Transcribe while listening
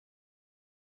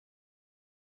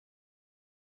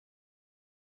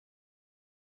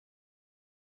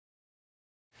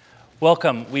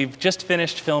Welcome. We've just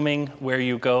finished filming Where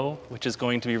You Go, which is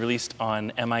going to be released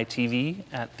on miTV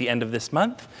at the end of this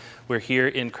month. We're here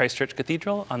in Christchurch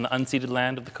Cathedral on the unceded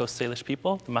land of the Coast Salish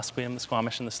people, the Musqueam, the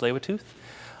Squamish, and the Tsleil-Waututh.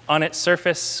 On its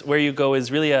surface, Where You Go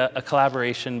is really a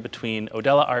collaboration between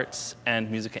O.Dela Arts and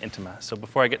Musica Intima. So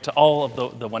before I get to all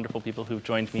of the wonderful people who've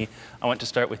joined me, I want to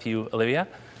start with you, Olivia.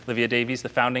 Olivia Davies, the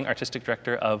founding artistic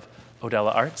director of O.Dela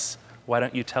Arts. Why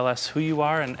don't you tell us who you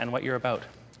are and what you're about?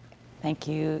 Thank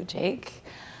you, Jake.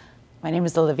 My name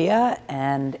is Olivia,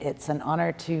 and it's an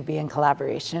honor to be in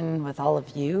collaboration with all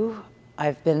of you.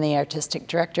 I've been the artistic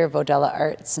director of O.Dela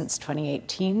Arts since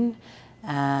 2018.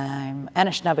 I'm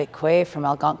ətaʔڵ from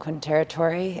Algonquin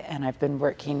territory, and I've been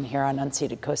working here on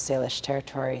unceded Coast Salish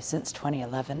territory since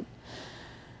 2011.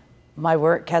 My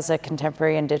work as a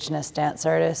contemporary Indigenous dance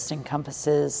artist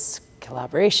encompasses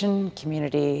collaboration,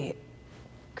 community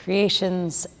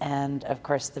creations, and of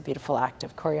course the beautiful act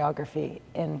of choreography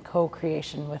in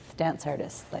co-creation with dance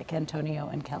artists like Antonio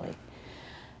and Kelly.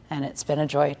 And it's been a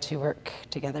joy to work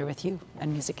together with you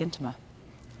and Music Intima.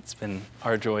 It's been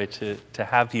our joy to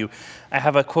have you. I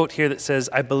have a quote here that says,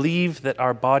 "I believe that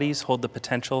our bodies hold the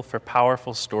potential for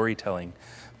powerful storytelling.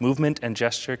 Movement and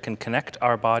gesture can connect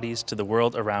our bodies to the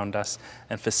world around us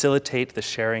and facilitate the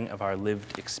sharing of our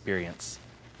lived experience."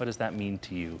 What does that mean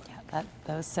to you? Yeah,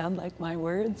 those sound like my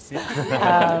words.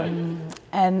 And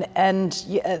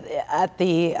at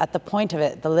the point of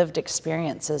it, the lived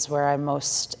experience is where I'm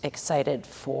most excited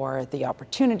for the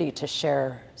opportunity to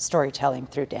share storytelling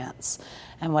through dance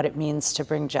and what it means to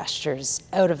bring gestures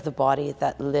out of the body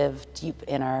that live deep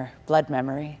in our blood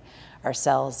memory, our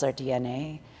cells, our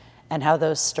DNA, and how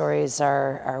those stories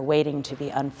are waiting to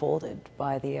be unfolded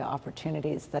by the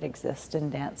opportunities that exist in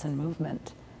dance and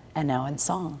movement, and now in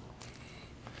song.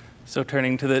 So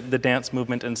turning to the dance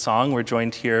movement and song, we're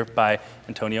joined here by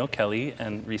Antonio, Kelly,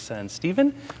 and Risa and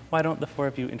Stephen. Why don't the four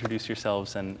of you introduce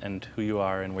yourselves and who you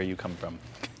are and where you come from?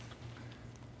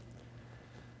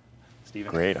 Stephen.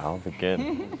 Great, I'll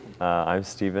begin. I'm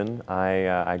Stephen.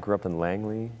 I grew up in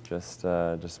Langley, just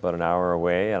about an hour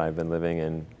away, and I've been living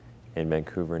in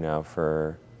Vancouver now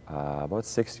for about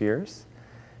 6 years.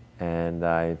 And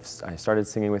I started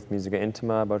singing with Musica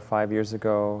Intima about 5 years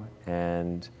ago,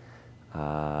 and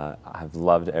I've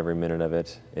loved every minute of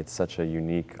it. It's such a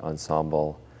unique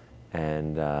ensemble,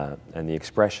 and the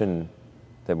expression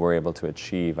that we're able to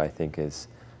achieve, I think, is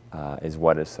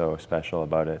what is so special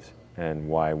about it, and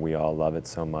why we all love it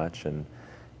so much.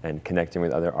 And connecting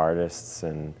with other artists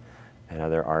and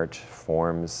other art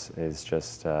forms is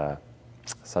just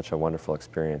such a wonderful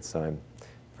experience. So I'm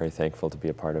very thankful to be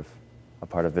a part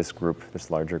of this group,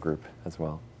 this larger group as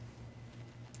well.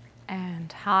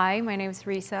 And hi, my name is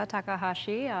Risa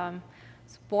Takahashi. I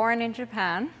was born in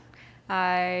Japan.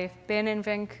 I've been in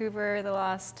Vancouver the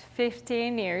last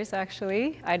 15 years,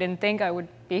 actually. I didn't think I would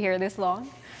be here this long,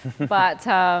 but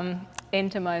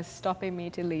Intima is stopping me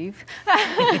to leave.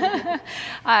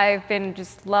 I've been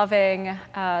just loving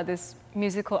this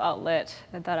musical outlet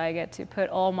that I get to put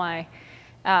all my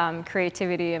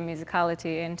creativity and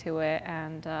musicality into it,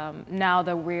 and now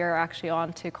that we're actually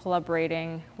on to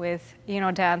collaborating with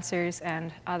dancers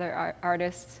and other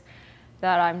artists,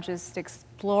 that I'm just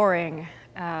exploring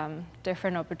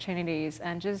different opportunities,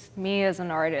 and just me as an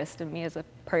artist and me as a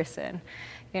person,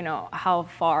 how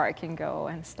far I can go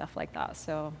and stuff like that.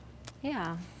 So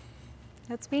yeah,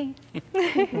 that's me.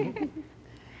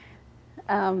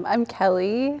 I'm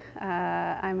Kelly.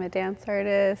 I'm a dance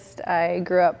artist. I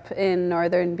grew up in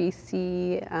northern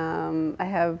BC. I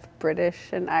have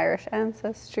British and Irish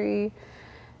ancestry,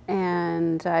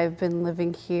 and I've been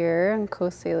living here in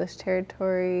Coast Salish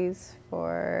territories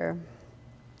for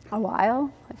a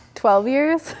while, like 12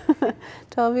 years,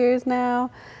 12 years now.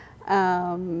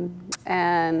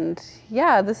 And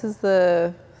yeah, this is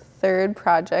the third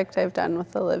project I've done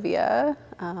with Olivia.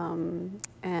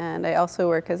 And I also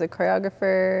work as a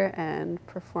choreographer and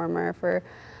performer for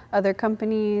other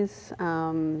companies.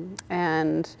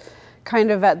 And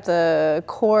kind of at the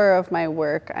core of my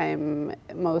work, I'm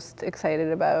most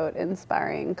excited about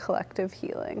inspiring collective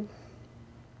healing.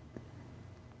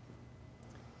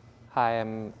 Hi,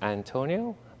 I'm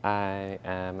Antonio. I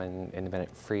am an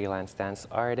independent freelance dance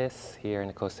artist here in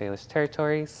the Coast Salish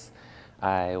territories.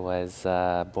 I was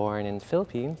born in the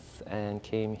Philippines and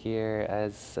came here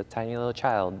as a tiny little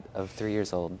child of 3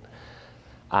 years old.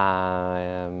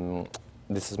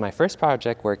 This is my first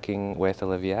project working with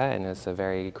Olivia, and it's a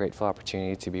very grateful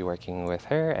opportunity to be working with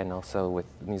her and also with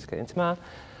Musica Intima.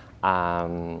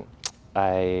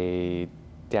 I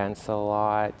dance a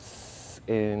lot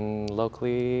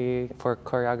locally for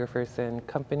choreographers and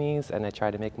companies, and I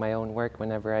try to make my own work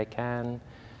whenever I can.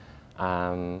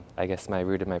 I guess my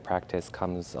root of my practice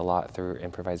comes a lot through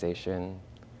improvisation,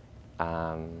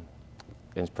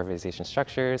 improvisation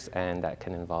structures, and that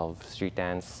can involve street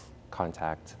dance,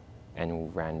 contact,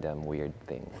 and random weird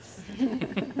things.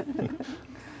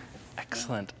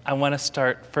 Excellent. I want to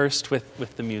start first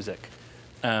with the music.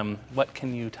 What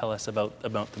can you tell us about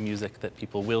the music that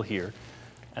people will hear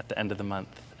at the end of the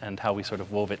month and how we sort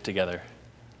of wove it together?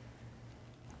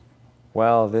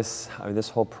 Well, this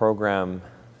whole program,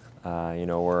 you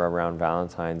know, we're around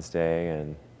Valentine's Day,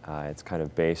 and it's kind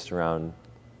of based around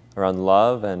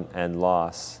love and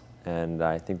loss, and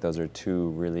I think those are two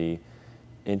really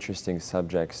interesting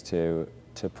subjects to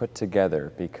put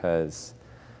together because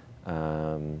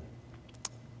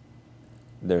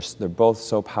they're both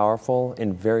so powerful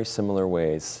in very similar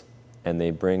ways, and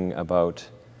they bring about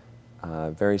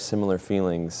very similar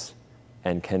feelings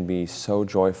and can be so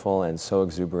joyful and so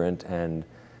exuberant and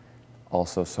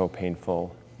also so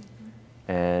painful.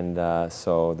 And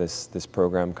so this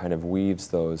program kind of weaves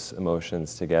those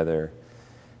emotions together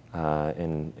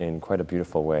in quite a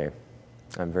beautiful way.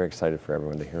 I'm very excited for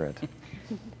everyone to hear it.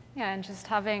 Yeah, and just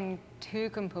having two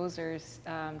composers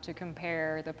to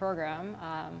compare the program,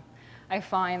 I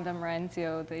find the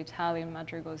Marenzio, the Italian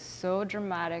madrigal, so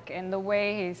dramatic, and the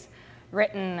way he's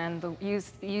written and the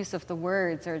use of the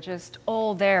words are just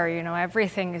all there, you know,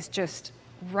 everything is just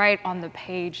right on the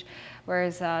page,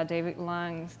 whereas David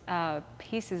Lang's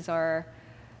pieces are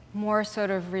more sort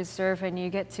of reserved and you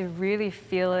get to really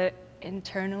feel it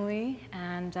internally,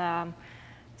 and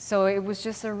so it was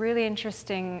just a really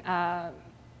interesting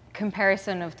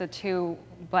comparison of the two,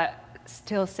 but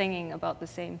still singing about the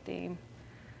same theme.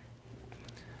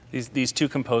 These two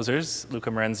composers, Luca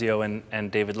Marenzio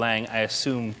and David Lang, I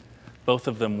assume both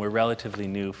of them were relatively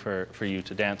new for you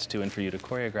to dance to and for you to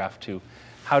choreograph to.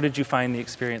 How did you find the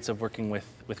experience of working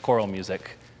with choral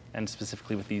music, and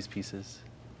specifically with these pieces?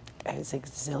 It was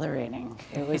exhilarating.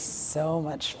 It was so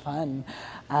much fun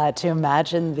to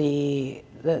imagine the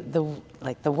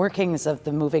workings of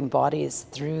the moving bodies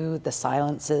through the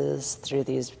silences, through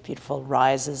these beautiful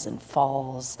rises and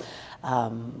falls.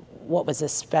 What was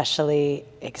especially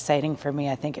exciting for me,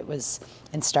 I think it was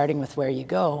in starting with Where You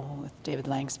Go, with David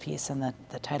Lang's piece and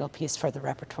the title piece for the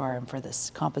repertoire and for this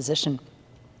composition,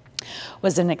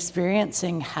 was in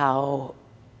experiencing how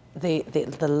the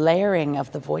layering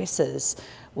of the voices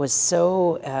was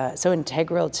so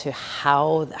integral to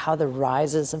how the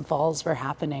rises and falls were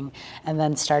happening, and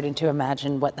then starting to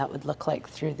imagine what that would look like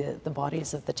through the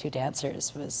bodies of the two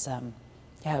dancers was,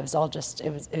 yeah, it was all just,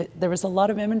 there was a lot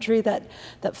of imagery that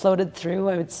floated through.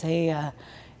 I would say,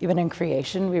 even in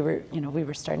creation, we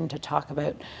were starting to talk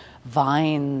about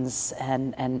vines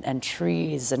and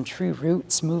trees and tree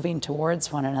roots moving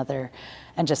towards one another,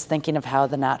 and just thinking of how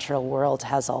the natural world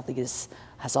has all these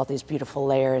beautiful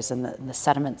layers and the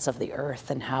sediments of the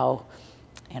earth, and how,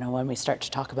 you know, when we start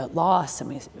to talk about loss and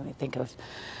we think of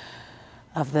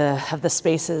the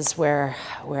spaces where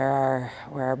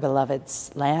our beloveds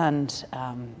land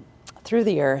through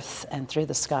the earth and through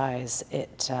the skies,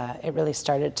 it really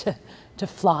started to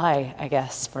fly, I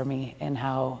guess, for me, in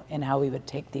how we would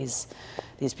take these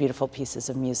beautiful pieces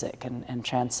of music and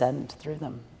transcend through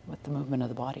them with the movement of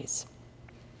the bodies.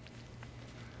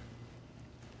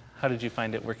 How did you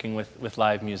find it working with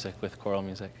live music, with choral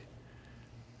music?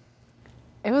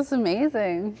 It was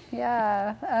amazing,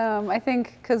 yeah. I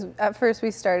think because at first we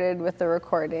started with the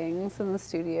recordings in the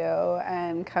studio,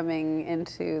 and coming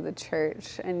into the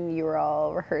church and you were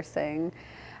all rehearsing,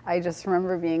 I just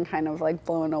remember being kind of like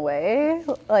blown away.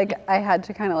 Like I had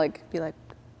to kind of like be like,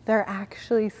 they're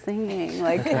actually singing,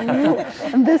 like,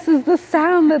 and this is the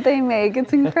sound that they make,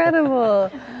 it's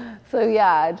incredible. So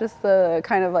yeah, just the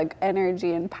kind of like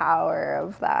energy and power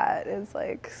of that is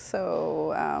like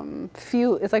so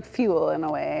it's like fuel in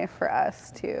a way for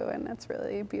us too, and it's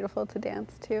really beautiful to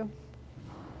dance to.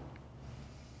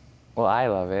 Well, I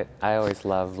love it. I always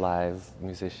love live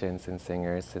musicians and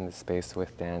singers in the space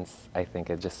with dance. I think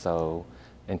it's just so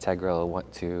integral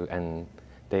to, and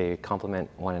they complement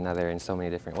one another in so many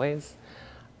different ways.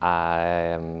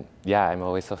 Yeah, I'm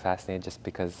always so fascinated just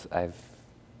because I've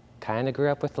kind of grew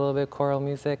up with a little bit of choral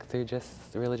music through just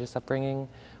religious upbringing,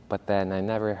 but then I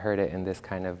never heard it in this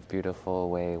kind of beautiful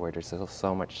way where there's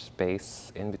so much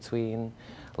space in between.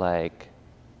 Like,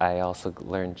 I also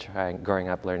learned growing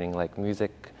up learning like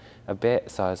music a bit,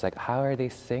 so I was like, how are they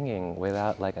singing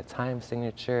without like a time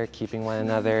signature, keeping one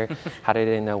another? How did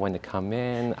they know when to come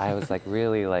in? I was like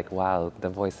really like, wow, the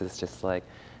voice is just like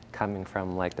coming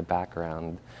from like the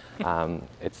background.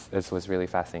 It was really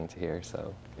fascinating to hear,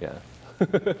 so yeah.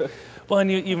 Well,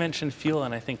 and you mentioned fuel,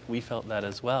 and I think we felt that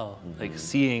as well. Like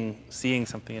seeing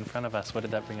something in front of us. What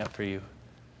did that bring up for you?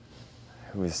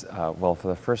 It was, well, for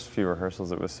the first few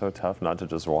rehearsals, it was so tough not to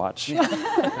just watch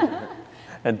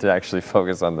and to actually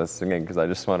focus on the singing, because I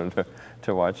just wanted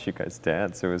to watch you guys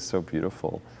dance. It was so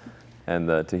beautiful. And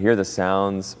to hear the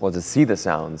sounds, well, to see the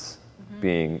sounds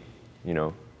being, you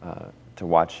know, to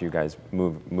watch you guys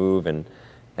move and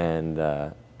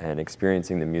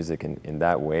experiencing the music in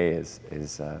that way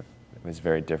was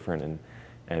very different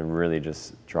and really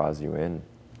just draws you in.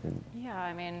 Yeah,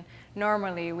 I mean,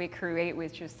 normally we create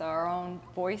with just our own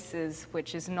voices,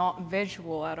 which is not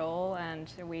visual at all,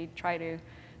 and we try to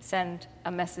send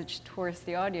a message towards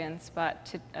the audience,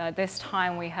 but this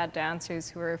time we had dancers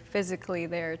who were physically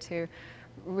there to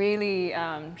really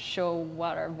show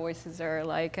what our voices are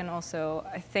like, and also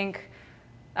I think,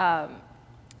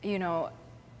 you know,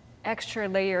 extra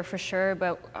layer for sure,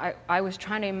 but I was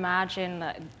trying to imagine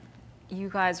that you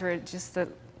guys were just the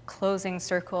closing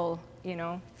circle, you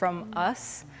know, from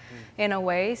us in a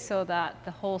way, so that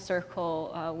the whole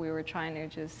circle, we were trying to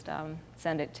just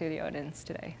send it to the audience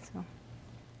today. So.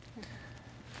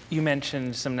 You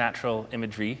mentioned some natural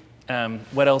imagery.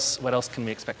 What else can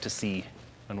we expect to see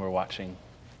when we're watching?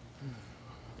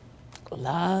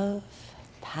 Love,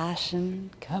 passion,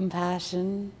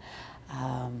 compassion,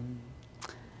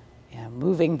 yeah,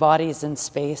 moving bodies in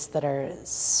space that are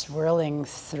swirling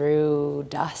through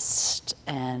dust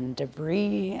and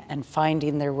debris and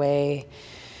finding their way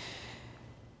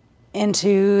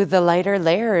into the lighter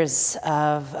layers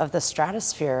of the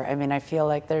stratosphere. I mean, I feel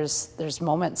like there's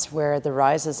moments where the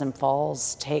rises and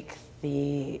falls take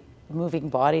the moving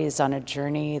bodies on a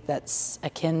journey that's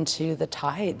akin to the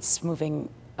tides moving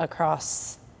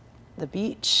across the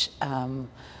beach,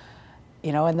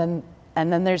 you know, and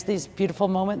then there's these beautiful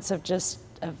moments of just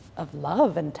of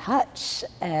love and touch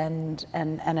and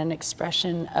an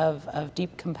expression of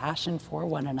deep compassion for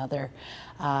one another,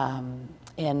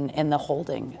 in the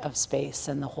holding of space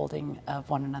and the holding of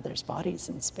one another's bodies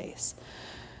in space.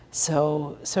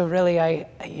 So really, I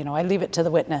leave it to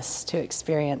the witness to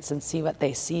experience and see what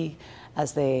they see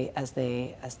as they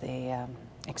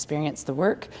experience the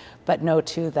work, but know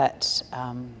too that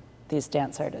these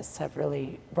dance artists have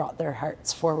really brought their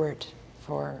hearts forward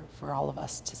for all of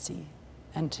us to see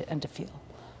and to feel.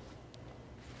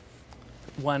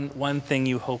 One thing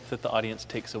you hope that the audience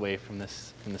takes away from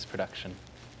this production?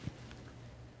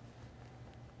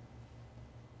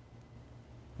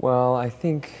 Well, I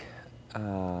think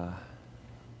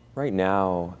right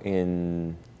now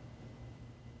in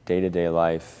day-to-day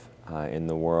life in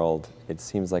the world, it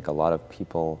seems like a lot of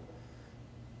people,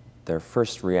 their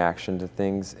first reaction to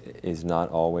things is not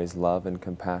always love and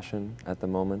compassion at the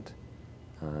moment.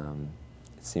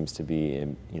 It seems to be,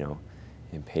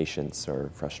 impatience or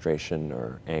frustration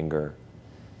or anger.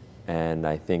 And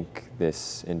I think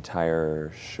this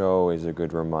entire show is a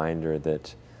good reminder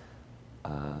that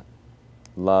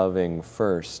loving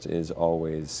first is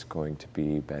always going to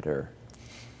be better.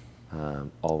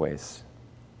 Always.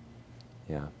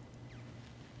 Yeah.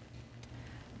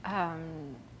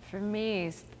 For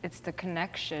me, it's the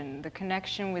connection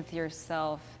with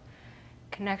yourself,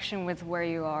 connection with where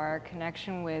you are,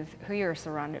 connection with who you're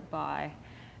surrounded by.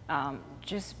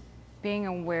 Just being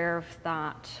aware of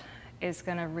that is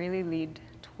going to really lead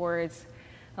towards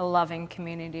a loving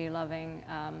community, loving,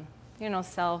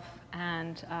 self.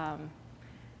 And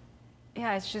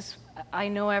yeah, it's just, I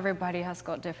know everybody has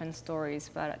got different stories,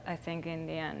 but I think in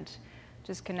the end,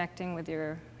 just connecting with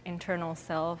your internal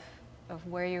self of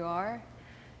where you are,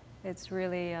 it's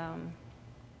really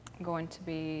going to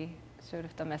be sort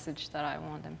of the message that I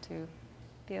want them to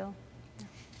feel.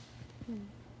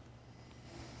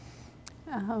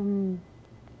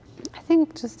 I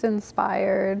think just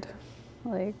inspired,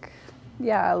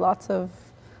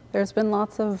 there's been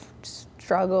lots of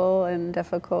struggle and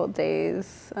difficult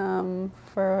days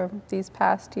for these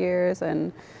past years,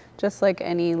 and just like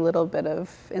any little bit of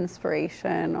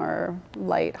inspiration or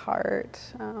light heart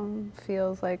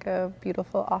feels like a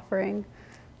beautiful offering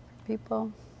for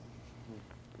people.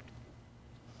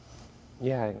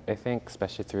 Yeah, I think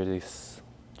especially through these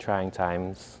trying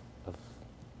times of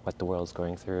what the world's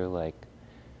going through, like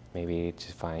maybe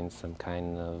to find some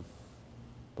kind of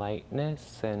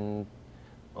lightness and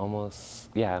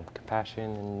almost,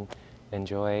 compassion and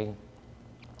joy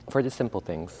for the simple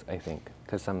things, I think,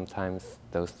 because sometimes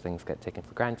those things get taken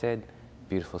for granted.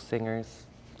 Beautiful singers,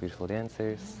 beautiful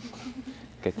dancers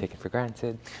get taken for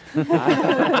granted.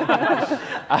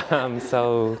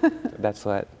 So that's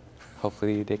what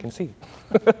hopefully they can see.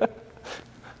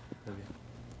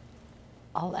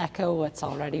 I'll echo what's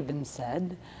already been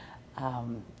said.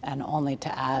 And only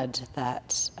to add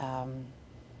that,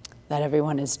 that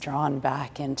everyone is drawn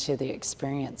back into the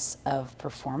experience of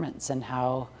performance and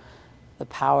how the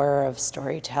power of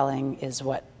storytelling is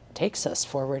what takes us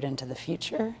forward into the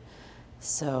future.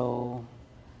 So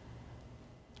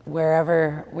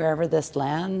wherever this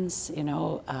lands, you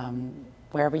know,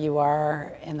 wherever you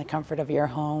are in the comfort of your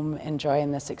home,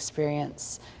 enjoying this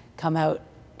experience, come out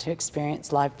to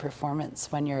experience live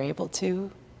performance when you're able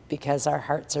to, because our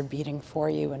hearts are beating for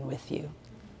you and with you.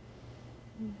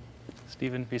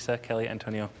 Stephen, Risa, Kelly,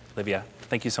 Antonio, Olivia,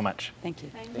 thank you so much. Thank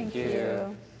you. Thank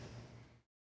you.